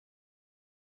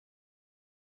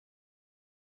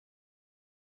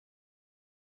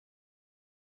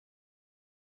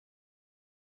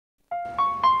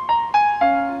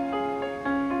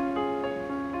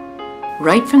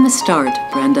Right from the start,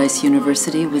 Brandeis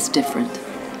University was different.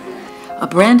 A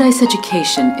Brandeis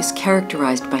education is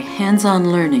characterized by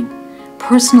hands-on learning,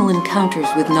 personal encounters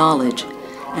with knowledge,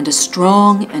 and a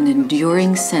strong and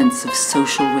enduring sense of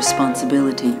social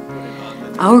responsibility.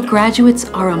 Our graduates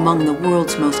are among the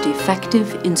world's most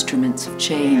effective instruments of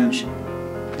change.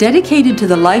 Dedicated to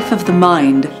the life of the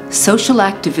mind, social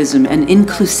activism, and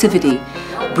inclusivity,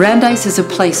 Brandeis is a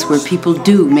place where people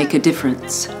do make a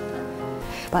difference.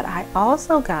 But I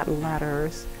also got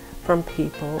letters from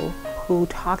people who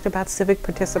talked about civic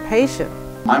participation.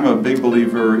 I'm a big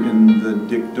believer in the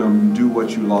dictum, do what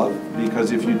you love,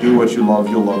 because if you do what you love,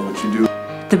 you'll love what you do.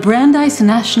 The Brandeis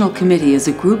National Committee is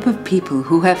a group of people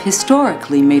who have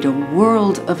historically made a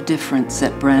world of difference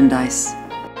at Brandeis.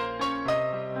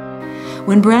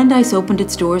 When Brandeis opened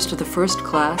its doors to the first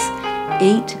class,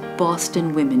 8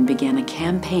 Boston women began a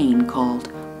campaign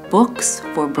called Books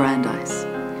for Brandeis.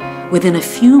 Within a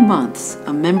few months,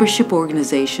 a membership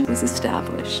organization was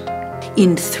established.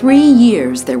 In 3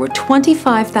 years, there were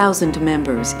 25,000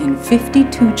 members in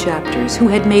 52 chapters who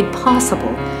had made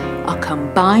possible a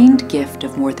combined gift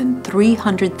of more than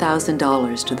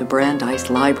 $300,000 to the Brandeis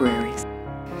libraries.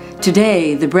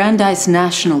 Today, the Brandeis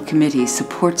National Committee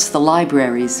supports the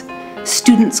libraries,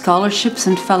 student scholarships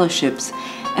and fellowships,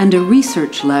 and a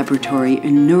research laboratory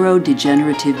in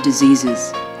neurodegenerative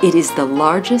diseases. It is the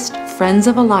largest Friends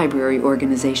of a Library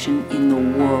organization in the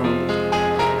world.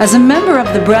 As a member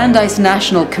of the Brandeis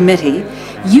National Committee,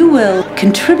 you will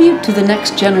contribute to the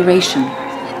next generation,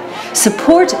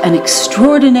 support an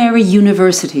extraordinary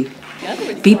university,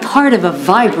 be part of a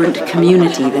vibrant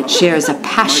community that shares a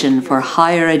passion for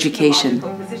higher education.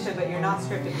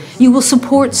 You will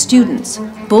support students,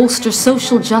 bolster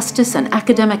social justice and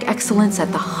academic excellence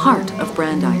at the heart of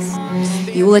Brandeis.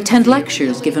 You will attend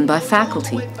lectures given by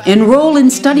faculty, enroll in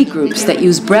study groups that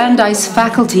use Brandeis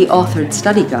faculty-authored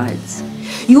study guides.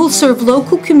 You will serve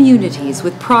local communities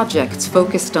with projects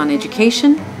focused on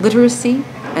education, literacy,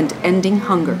 and ending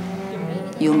hunger.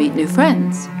 You'll meet new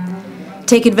friends,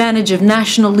 take advantage of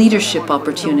national leadership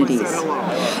opportunities.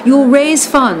 You will raise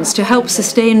funds to help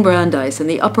sustain Brandeis in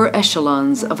the upper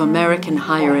echelons of American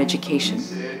higher education.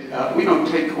 We don't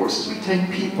take courses, we take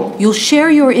people. You'll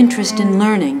share your interest in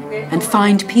learning and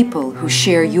find people who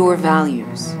share your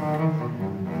values.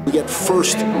 We get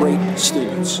first-rate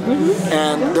students,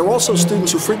 and they're also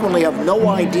students who frequently have no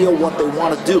idea what they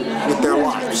want to do with their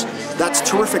lives. That's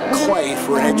terrific clay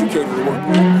for an educator to work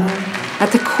with.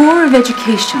 At the core of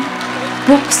education,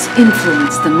 books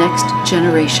influence the next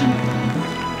generation.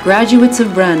 Graduates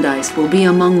of Brandeis will be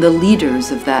among the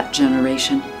leaders of that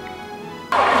generation.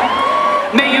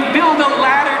 May you build a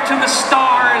ladder to the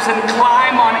stars and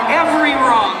climb on every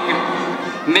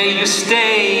rung. May you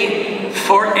stay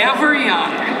forever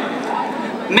young.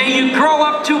 May you grow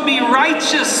up to be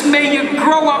righteous. May you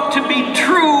grow up to be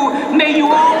true. May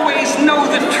you always know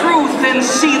the truth and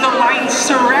see the light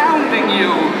surrounding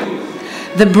you.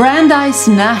 The Brandeis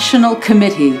National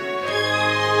Committee,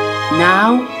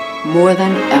 now more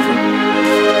than ever.